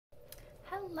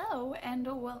Hello and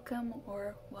welcome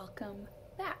or welcome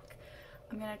back.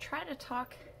 I'm going to try to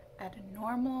talk at a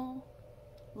normal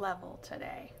level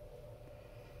today.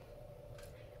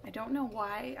 I don't know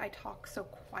why I talk so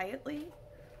quietly,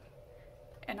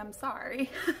 and I'm sorry.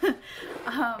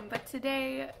 But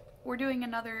today we're doing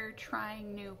another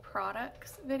trying new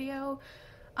products video.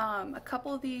 A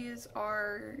couple of these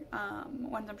are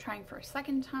ones I'm trying for a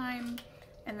second time,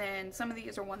 and then some of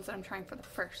these are ones that I'm trying for the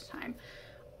first time.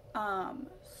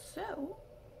 So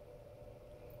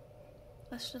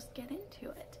let's just get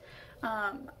into it.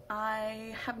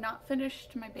 I have not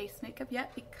finished my base makeup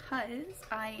yet because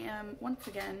I am once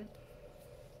again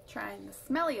trying the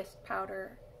smelliest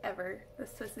powder ever.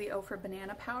 This is the Ofra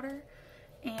banana powder,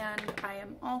 and I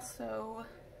am also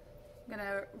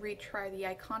gonna retry the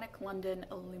iconic London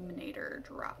Illuminator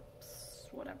drops,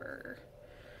 whatever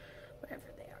they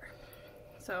are.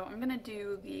 So I'm gonna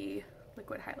do the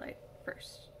liquid highlight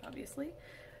first, obviously,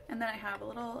 and then I have a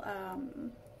little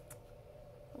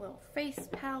face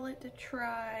palette to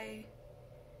try,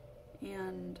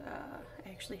 and I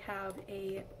actually have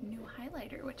a new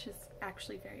highlighter, which is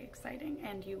actually very exciting,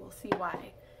 and you will see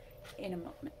why in a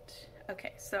moment.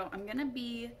 Okay, so I'm gonna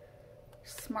be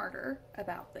smarter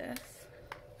about this.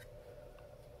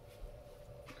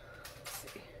 Let's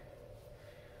see.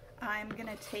 I'm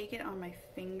gonna take it on my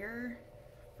finger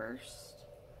first.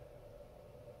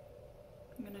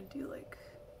 I'm gonna do like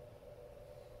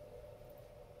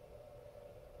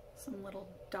some little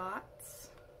dots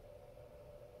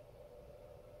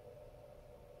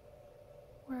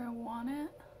where I want it,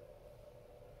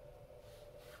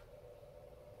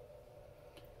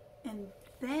 and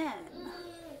then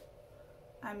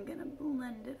I'm gonna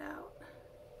blend it out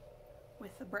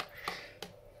with a brush.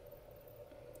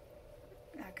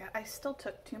 I still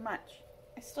took too much.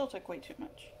 I still took way too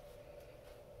much.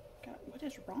 God, what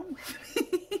is wrong with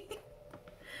me?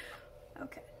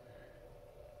 Okay.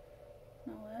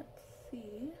 Now let's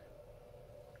see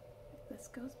if this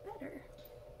goes better.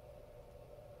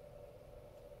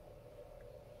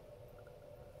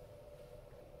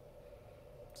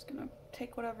 Just gonna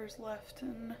take whatever's left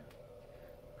and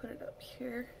put it up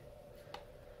here.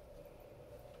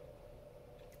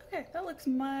 Okay, that looks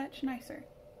much nicer.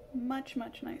 Much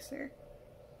nicer.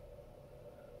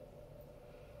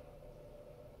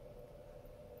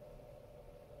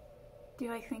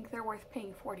 Do I think they're worth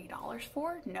paying $40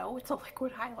 for? No, it's a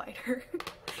liquid highlighter.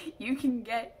 You can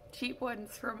get cheap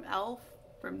ones from E.L.F,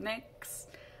 from NYX.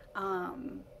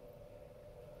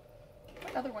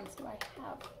 What other ones do I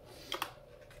have?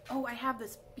 Oh, I have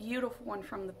this beautiful one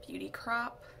from the Beauty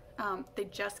Crop. They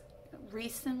just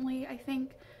recently, I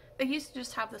think, they used to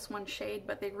just have this one shade,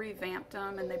 but they revamped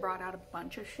them and they brought out a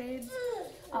bunch of shades.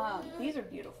 These are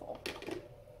beautiful.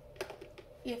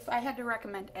 If I had to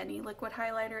recommend any liquid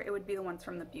highlighter, it would be the ones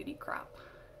from the Beauty Crop.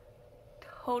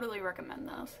 Totally recommend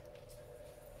those.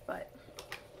 But,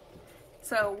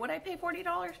 so would I pay $40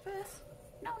 for this?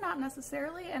 No, not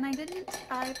necessarily, and I didn't.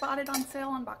 I bought it on sale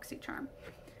on BoxyCharm.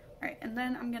 Alright, and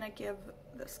then I'm gonna give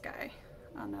this guy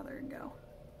another go.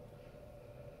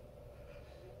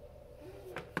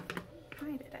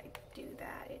 Why did I do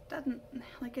that? It doesn't,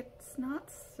 like, it's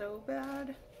not so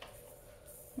bad.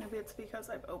 Maybe it's because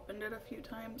I've opened it a few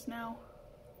times now.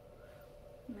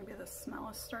 Maybe the smell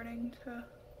is starting to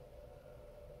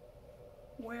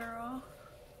wear off.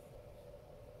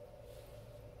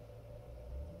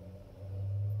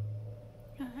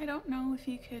 I don't know if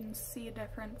you can see a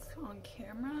difference on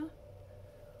camera,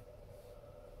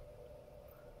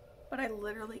 but I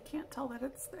literally can't tell that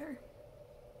it's there.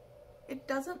 It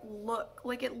doesn't look,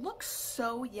 like, it looks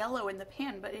so yellow in the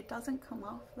pan, but it doesn't come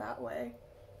off that way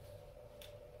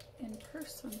in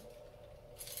person.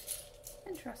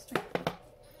 Interesting.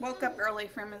 Woke up early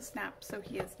from his nap, so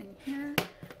he is in here.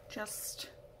 Just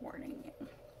warning you.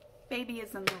 Baby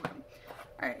is in the room.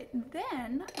 Alright,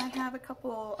 then I have a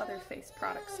couple other face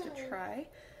products to try.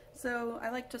 So I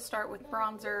like to start with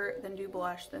bronzer, then do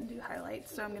blush, then do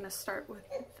highlights. So I'm going to start with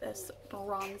this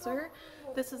bronzer.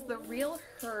 This is the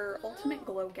Realher Ultimate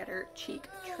Glow Getter Cheek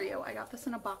Trio. I got this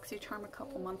in a BoxyCharm a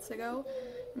couple months ago.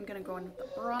 I'm going to go in with the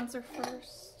bronzer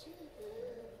first.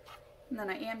 And then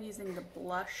I am using the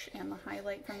blush and the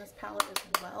highlight from this palette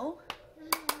as well.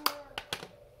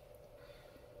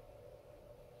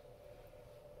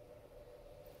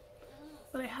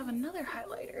 But I have another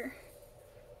highlighter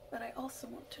that I also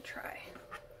want to try.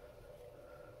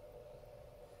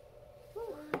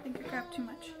 Ooh, I think I grabbed too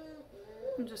much.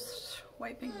 I'm just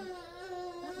wiping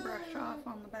that brush off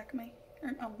on the back of my,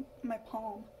 or on my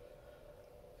palm.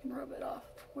 And rub it off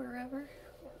wherever.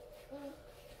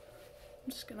 I'm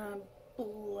just gonna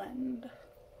blend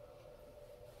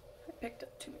picked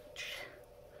up too much.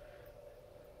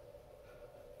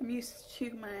 I'm used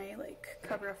to my like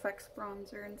Cover FX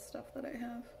bronzer and stuff that I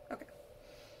have. Okay.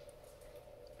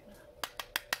 Gonna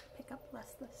pick up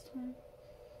less this time.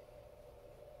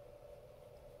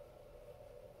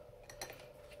 I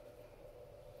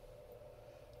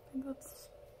think that's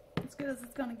as good as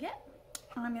it's gonna get.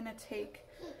 I'm gonna take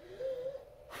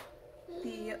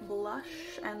the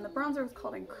blush, and the bronzer is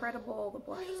called Incredible, the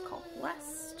blush is called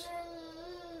Blessed.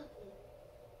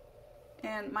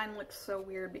 And mine looks so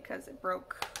weird because it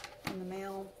broke in the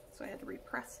mail, so I had to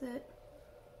repress it.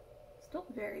 Still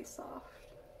very soft.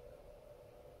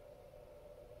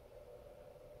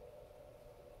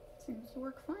 Seems to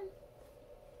work fine.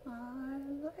 I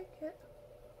like it.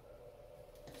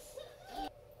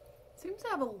 Seems to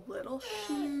have a little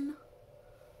sheen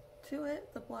to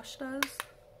it, the blush does.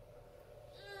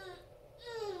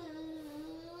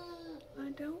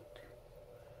 I don't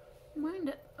mind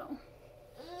it though.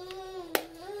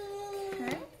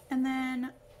 Okay, and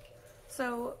then,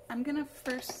 so I'm gonna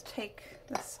first take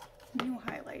this new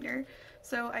highlighter.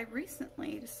 So I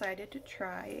recently decided to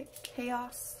try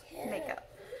Chaos Makeup,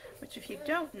 which if you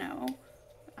don't know,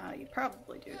 you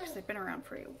probably do because they've been around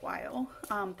for a while.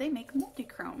 They make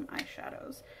multichrome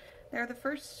eyeshadows. They're the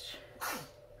first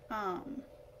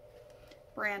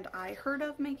brand I heard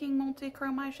of making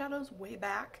multichrome eyeshadows way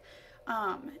back.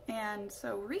 And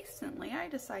so recently I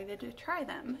decided to try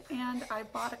them, and I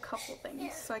bought a couple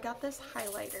things. So I got this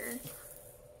highlighter.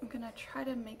 I'm gonna try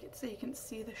to make it so you can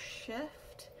see the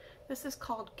shift. This is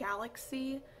called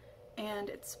Galaxy, and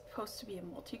it's supposed to be a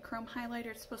multichrome highlighter.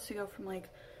 It's supposed to go from like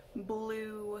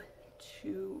blue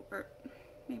to, or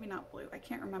maybe not blue, I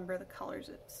can't remember the colors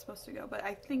it's supposed to go, but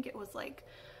I think it was like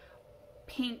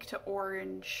pink to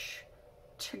orange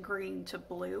to green to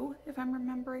blue, if I'm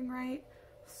remembering right.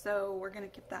 So we're gonna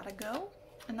give that a go.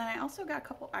 And then I also got a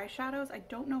couple eyeshadows. I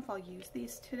don't know if I'll use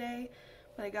these today,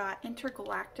 but I got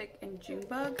Intergalactic and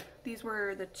Junebug. These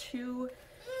were the two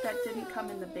that didn't come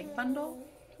in the big bundle.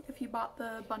 If you bought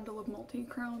the bundle of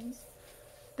multichromes,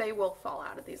 they will fall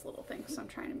out of these little things, so I'm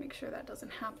trying to make sure that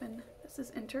doesn't happen. This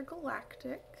is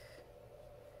Intergalactic,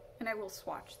 and I will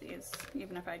swatch these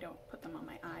even if I don't put them on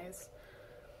my eyes.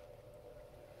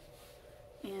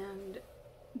 And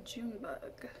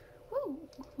Junebug. Woo!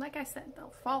 Like I said,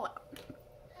 they'll fall out.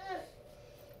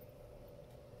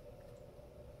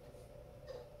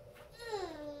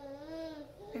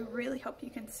 I really hope you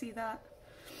can see that.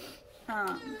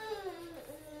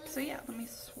 So yeah, let me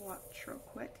swatch real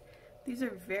quick. These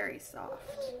are very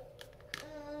soft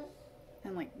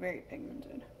and like very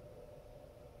pigmented.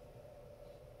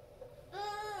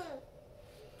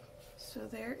 So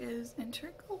there is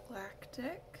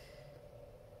Intergalactic.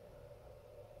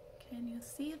 Can you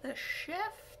see the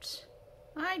shift?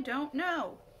 I don't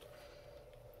know.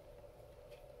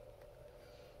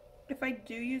 If I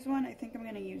do use one, I think I'm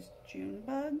going to use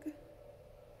Junebug,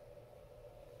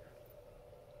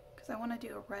 because I want to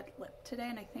do a red lip today,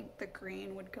 and I think the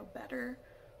green would go better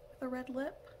with a red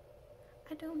lip.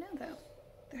 I don't know though.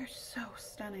 They're so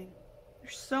stunning.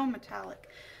 They're so metallic.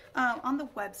 On the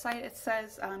website it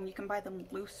says you can buy them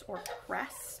loose or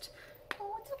pressed.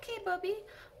 Oh, it's okay, Bubby.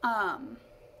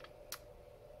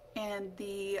 And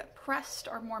the pressed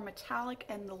are more metallic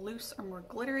and the loose are more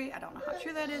glittery. I don't know how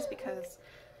true that is because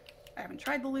I haven't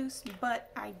tried the loose,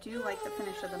 but I do like the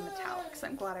finish of the metallics.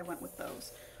 I'm glad I went with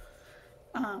those.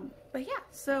 But yeah,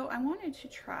 so I wanted to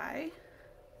try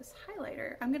this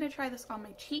highlighter. I'm going to try this on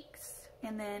my cheeks,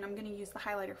 and then I'm going to use the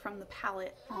highlighter from the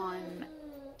palette on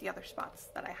the other spots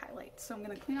that I highlight. So I'm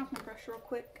going to clean off my brush real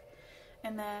quick,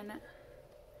 and then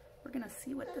we're going to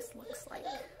see what this looks like.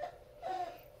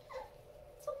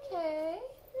 It's okay.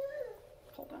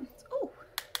 Hold on. Oh,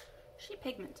 she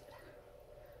pigmented.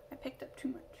 I picked up too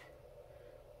much.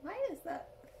 Why is that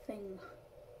thing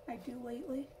I do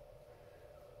lately?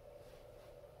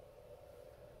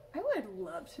 I would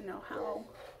love to know how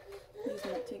these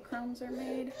multichromes are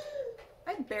made.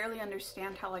 I barely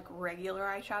understand how like regular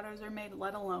eyeshadows are made,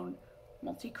 let alone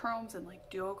multichromes and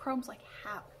like duochromes. Like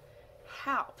how?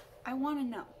 How? I want to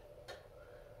know.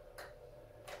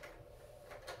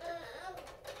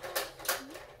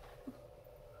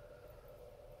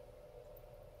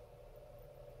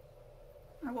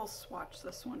 I will swatch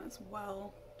this one as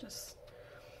well, just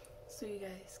so you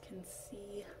guys can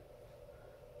see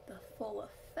the full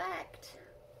effect.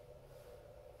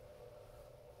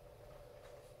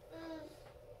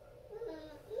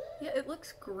 Yeah, it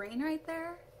looks green right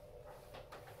there,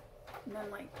 and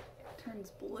then like it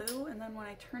turns blue, and then when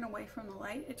I turn away from the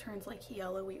light it turns like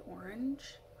yellowy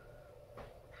orange.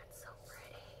 That's so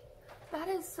pretty. That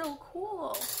is so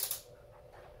cool.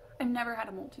 I'm never had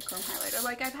a multi-chrome highlighter.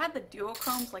 Like, I've had the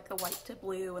duochromes, like the white to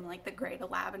blue and like the gray to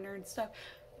lavender and stuff.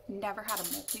 Never had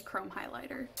a multi-chrome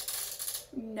highlighter.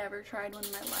 Never tried one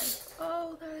in my life.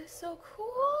 Oh, that is so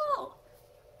cool.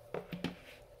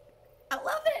 I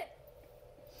love it.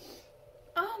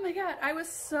 Oh my god, I was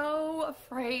so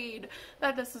afraid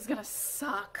that this was gonna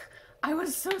suck. I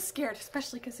was so scared,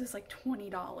 especially because it's like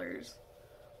 $20.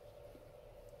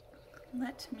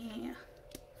 Let me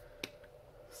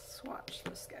swatch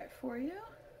this guy for you.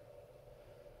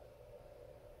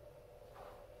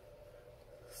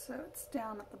 So it's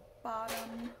down at the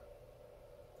bottom.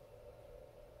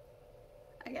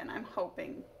 Again, I'm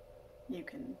hoping you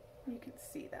can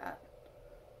see that.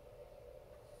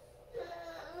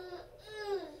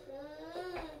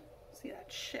 See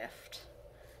that shift?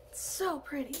 It's so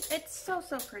pretty. It's so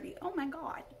pretty. Oh my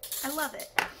god. I love it.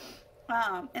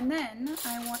 And then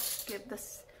I want to give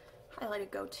this highlight a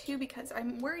go too because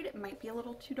I'm worried it might be a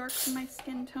little too dark for my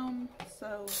skin tone.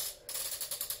 So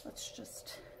let's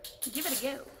just give it a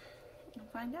go and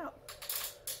find out.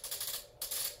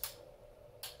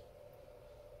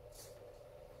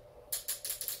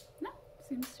 No,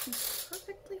 seems to be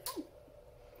perfectly fine.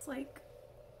 It's like,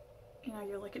 you know,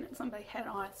 you're looking at somebody head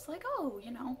on, it's like, oh,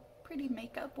 you know, pretty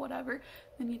makeup, whatever.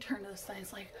 Then you turn to the side,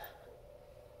 it's like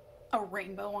a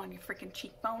rainbow on your freaking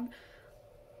cheekbone.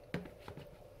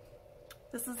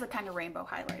 This is the kind of rainbow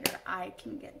highlighter I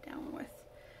can get down with.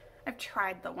 I've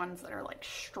tried the ones that are like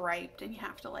striped and you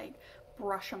have to like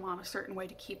brush them on a certain way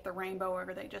to keep the rainbow,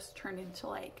 or they just turn into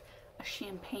like a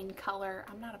champagne color.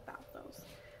 I'm not about those.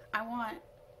 I want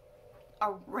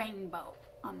a rainbow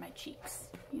on my cheeks,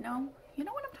 you know? You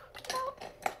know what I'm talking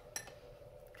about?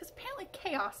 Because apparently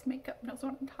Chaos Makeup knows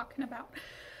what I'm talking about.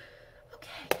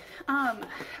 Okay.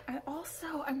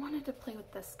 I wanted to play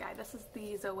with this guy. This is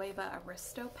the Zoeva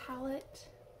Aristo palette.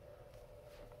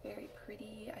 Very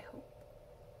pretty. I hope.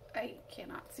 I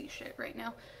cannot see shit right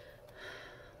now.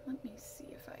 Let me see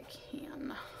if I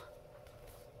can.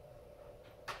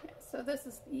 Yeah, so this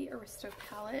is the Aristo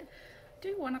palette. I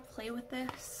do want to play with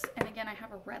this. And again, I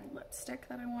have a red lipstick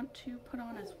that I want to put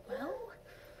on as well.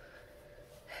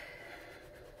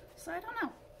 So I don't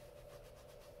know.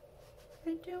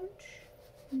 I don't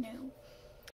know.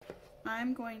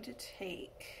 I'm going to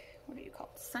take, what do you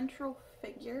call it? Central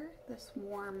Figure, this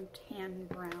warm tan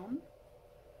brown.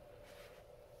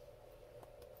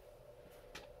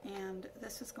 And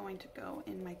this is going to go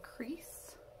in my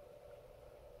crease.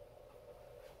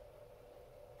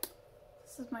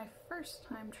 This is my first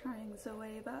time trying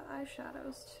Zoeva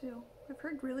eyeshadows too. I've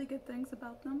heard really good things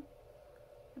about them.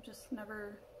 I've just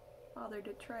never bothered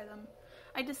to try them.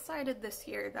 I decided this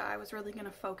year that I was really going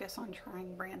to focus on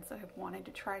trying brands that I've wanted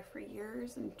to try for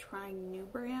years and trying new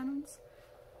brands.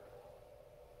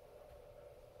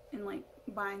 And like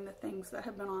buying the things that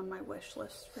have been on my wish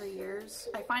list for years.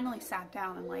 I finally sat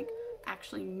down and like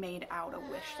actually made out a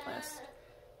wish list.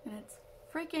 And it's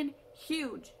freaking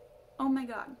huge. Oh my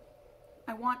god.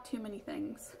 I want too many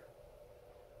things.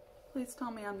 Please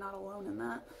tell me I'm not alone in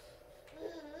that.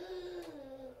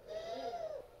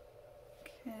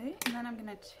 Okay, and then I'm going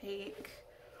to take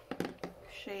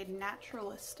shade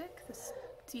Naturalistic, this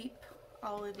deep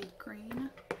olivey green.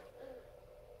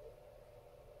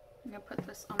 I'm going to put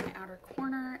this on my outer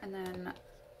corner and then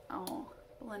I'll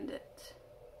blend it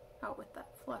out with that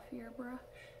fluffier brush.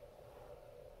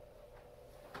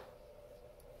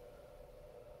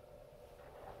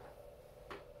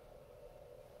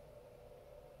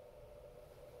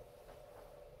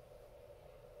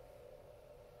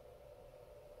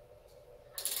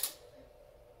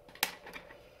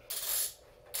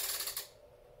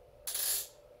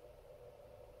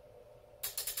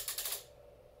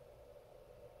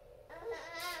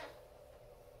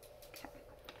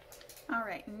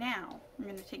 Alright, now I'm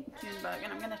going to take Junebug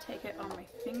and I'm going to take it on my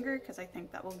finger because I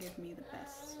think that will give me the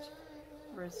best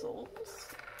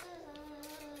results.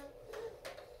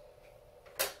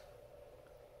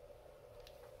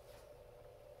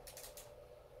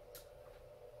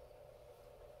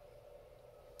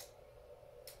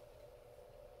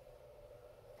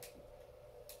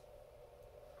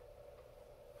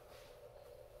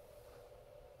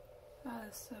 That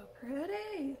is so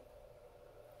pretty.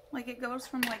 Like it goes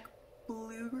from like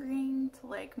blue-green to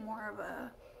like more of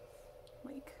a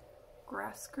like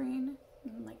grass green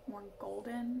and like more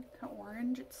golden to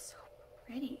orange. It's so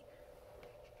pretty.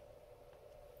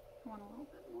 I want a little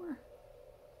bit more.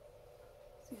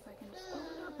 See if I can just build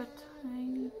it up a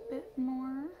tiny bit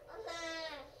more.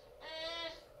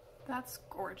 That's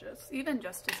gorgeous. Even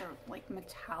just as a like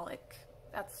metallic,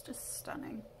 that's just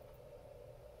stunning.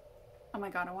 Oh my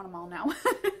god, I want them all now.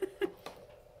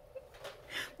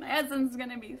 My husband's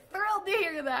gonna be thrilled to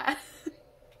hear that.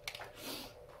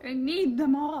 I need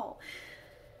them all.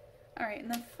 Alright,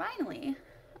 and then finally,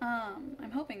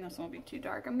 I'm hoping this won't be too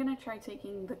dark. I'm gonna try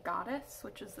taking the Goddess,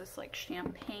 which is this like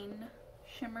champagne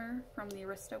shimmer from the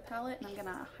Aristo palette, and I'm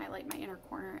gonna highlight my inner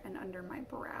corner and under my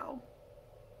brow.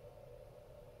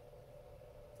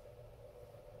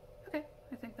 Okay,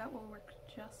 I think that will work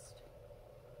just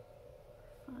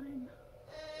fine.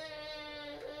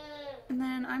 And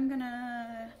then I'm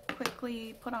gonna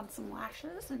quickly put on some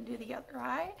lashes and do the other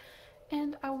eye,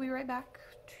 and I will be right back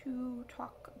to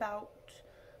talk about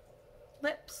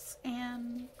lips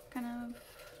and kind of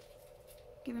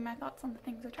give you my thoughts on the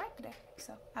things I tried today.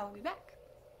 So I will be back.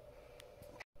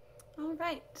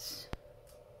 Alright,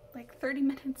 like 30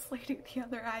 minutes later, the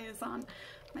other eye is on.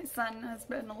 My son has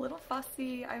been a little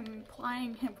fussy. I'm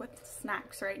plying him with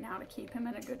snacks right now to keep him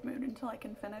in a good mood until I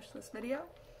can finish this video.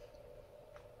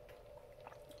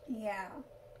 Yeah,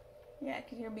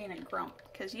 because you're being a grump,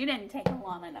 because you didn't take a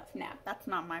long enough nap. That's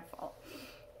not my fault.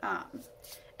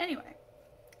 Anyway,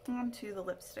 on to the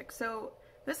lipstick. So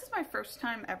this is my first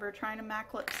time ever trying a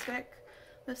MAC lipstick.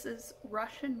 This is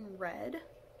Russian Red.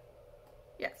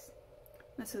 Yes,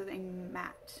 this is a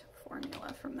matte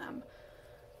formula from them.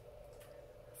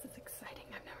 This is exciting.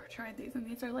 I've never tried these, and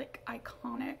these are like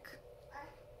iconic.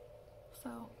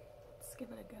 So let's give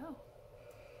it a go.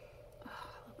 Oh,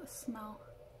 I love the smell.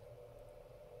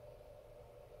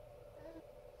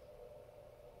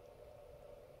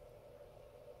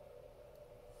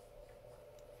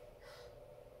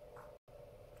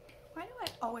 Why do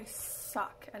I always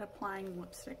suck at applying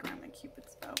lipstick around my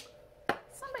Cupid's bow?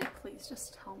 Somebody please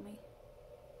just tell me.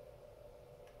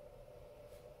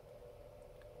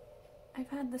 I've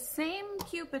had the same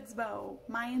Cupid's bow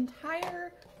my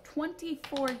entire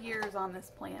 24 years on this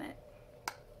planet,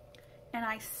 and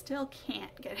I still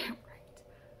can't get it right.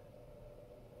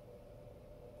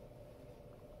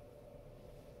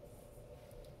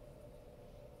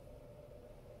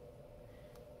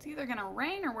 It's either gonna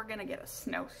rain or we're gonna get a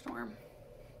snowstorm.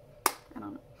 I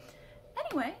don't know.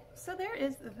 Anyway, so there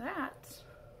is that.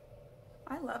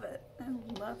 I love it.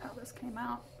 I love how this came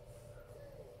out.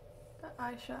 The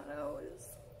eyeshadow is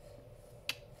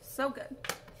so good.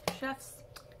 Chef's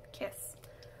kiss.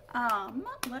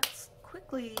 Let's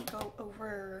quickly go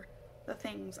over the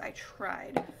things I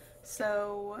tried.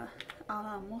 So,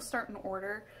 we'll start in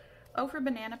order. Ofra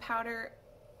banana powder.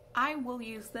 I will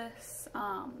use this.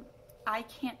 I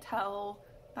can't tell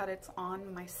that it's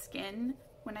on my skin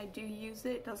when I do use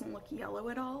it. It doesn't look yellow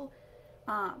at all.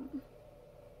 I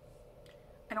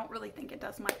don't really think it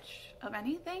does much of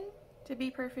anything, to be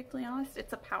perfectly honest.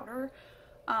 It's a powder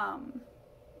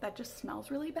that just smells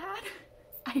really bad.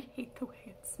 I hate the way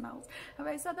it smells. Have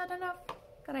I said that enough?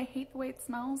 That I hate the way it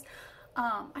smells?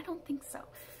 I don't think so.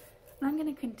 And I'm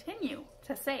going to continue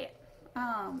to say it.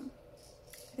 I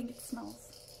think it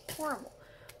smells horrible.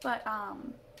 But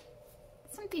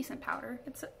some decent powder.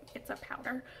 It's a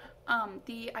powder.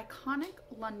 The iconic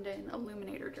London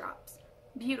Illuminator drops.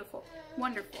 Beautiful.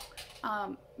 Wonderful.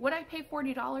 Would I pay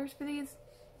 $40 for these?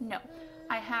 No.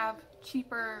 I have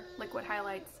cheaper liquid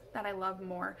highlights that I love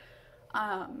more.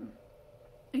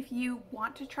 If you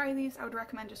want to try these, I would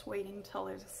recommend just waiting until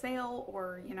there's a sale,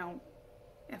 or, you know,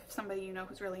 if somebody you know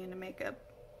who's really into makeup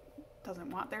doesn't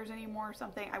want theirs anymore or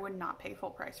something, I would not pay full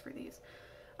price for these.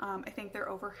 I think they're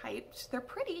overhyped. They're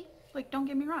pretty, like, don't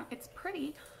get me wrong, it's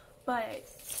pretty, but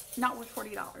not worth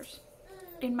 $40,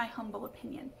 in my humble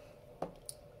opinion.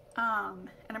 And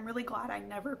I'm really glad I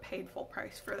never paid full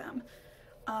price for them.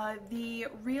 The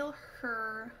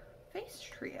Realher Face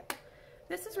Trio.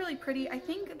 This is really pretty. I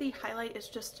think the highlight is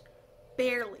just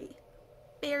barely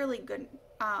good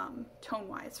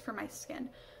tone-wise for my skin.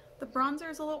 The bronzer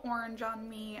is a little orange on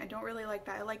me. I don't really like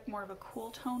that. I like more of a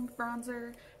cool toned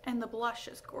bronzer. And the blush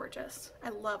is gorgeous. I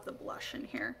love the blush in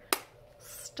here.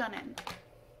 Stunning.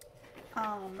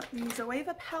 The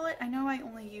Zoeva palette, I know I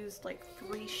only used like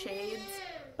 3 shades,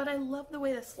 but I love the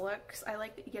way this looks. I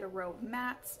like that you get a row of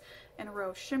mattes and a row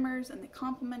of shimmers, and they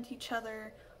complement each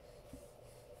other.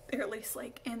 They're at least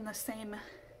like in the same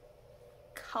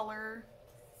color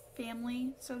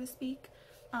family, so to speak.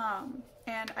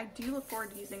 And I do look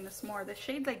forward to using this more. The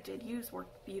shades I did use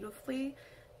worked beautifully.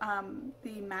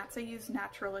 The mattes I used,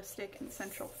 Naturalistic and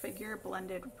Central Figure,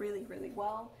 blended really, really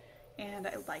well. And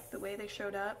I like the way they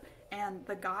showed up. And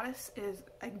the Goddess is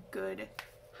a good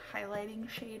highlighting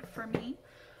shade for me.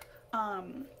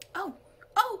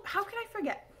 Oh, how could I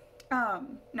forget?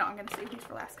 No, I'm gonna save these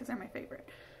for last because they're my favorite.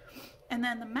 And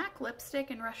then the MAC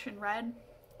lipstick in Russian Red,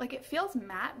 like, it feels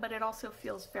matte, but it also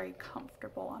feels very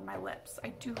comfortable on my lips. I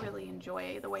do really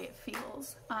enjoy the way it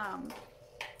feels.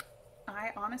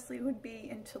 I honestly would be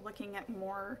into looking at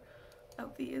more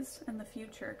of these in the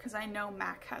future because I know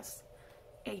MAC has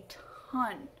a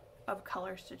ton of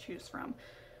colors to choose from.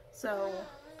 So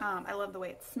I love the way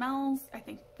it smells. I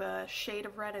think the shade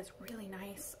of red is really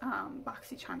nice.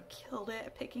 BoxyCharm killed it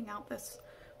at picking out this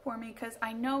for me because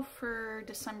I know for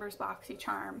December's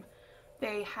BoxyCharm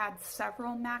they had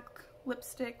several MAC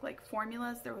lipstick like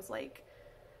formulas. There was like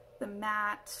the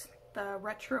matte, the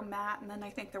retro matte, and then I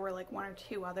think there were like one or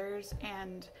two others.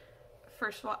 And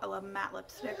first of all, I love matte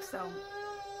lipstick, so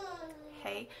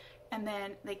hey. And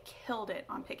then they killed it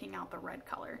on picking out the red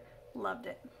color. Loved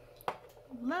it.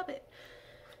 Love it.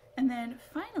 And then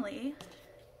finally,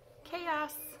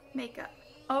 Chaos Makeup.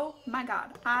 Oh my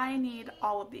god, I need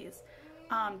all of these.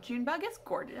 Junebug is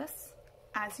gorgeous.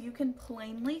 As you can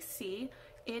plainly see,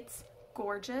 it's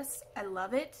gorgeous. I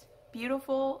love it.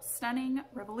 Beautiful, stunning,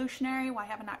 revolutionary. Why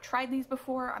haven't I tried these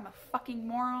before? I'm a fucking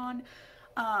moron.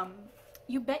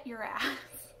 You bet your ass.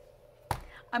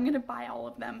 I'm gonna buy all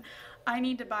of them. I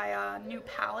need to buy a new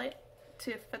palette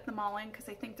to fit them all in because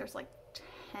I think there's like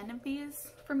 10 of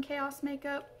these from Chaos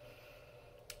Makeup.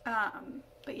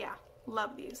 But yeah,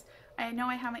 love these. I know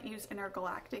I haven't used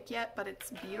Intergalactic yet, but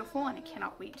it's beautiful and I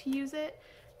cannot wait to use it.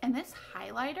 And this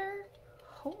highlighter,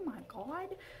 oh my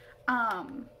god.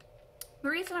 The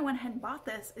reason I went ahead and bought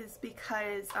this is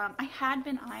because I had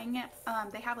been eyeing it.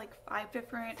 They have like 5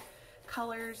 different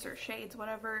colors or shades,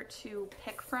 whatever, to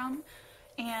pick from.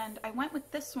 And I went with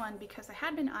this one because I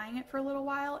had been eyeing it for a little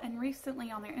while, and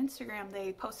recently on their Instagram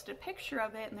they posted a picture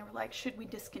of it and they were like, should we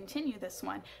discontinue this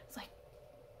one? It's like,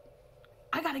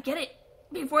 I gotta get it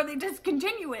before they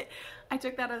discontinue it. I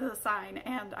took that as a sign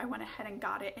and I went ahead and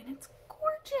got it, and it's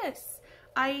gorgeous.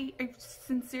 I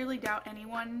sincerely doubt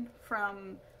anyone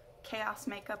from Chaos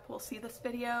Makeup will see this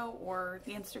video or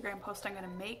the Instagram post I'm gonna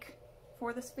make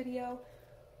for this video.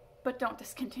 But don't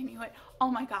discontinue it.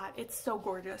 Oh my god, it's so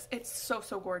gorgeous. It's so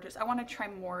gorgeous. I want to try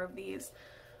more of these.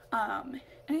 And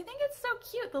I think it's so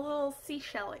cute, the little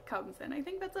seashell it comes in. I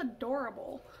think that's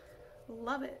adorable.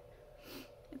 Love it.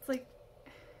 It's like,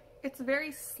 it's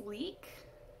very sleek,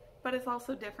 but it's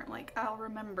also different. Like, I'll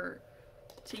remember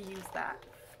to use that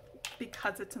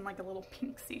because it's in like a little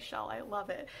pink seashell. I love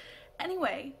it.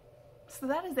 Anyway, so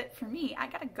that is it for me. I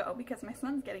gotta go because my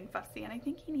son's getting fussy and I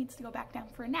think he needs to go back down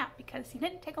for a nap because he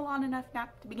didn't take a long enough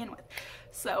nap to begin with.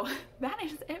 So that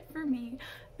is it for me.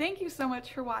 Thank you so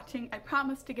much for watching. I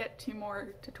promise to get to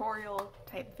more tutorial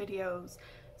type videos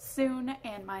soon,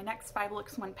 and my next 5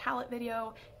 looks 1 palette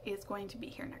video is going to be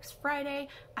here next Friday.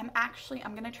 I'm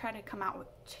gonna try to come out with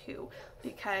 2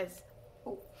 because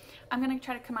I'm gonna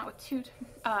try to come out with 2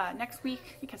 next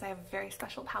week because I have a very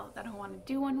special palette that I want to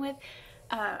do one with.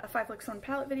 A 5 looks 1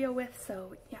 palette video with,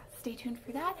 so yeah, stay tuned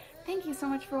for that. Thank you so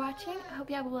much for watching. I hope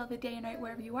you have a lovely day and night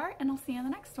wherever you are, and I'll see you in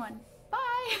the next one.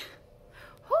 Bye!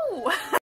 Whoo!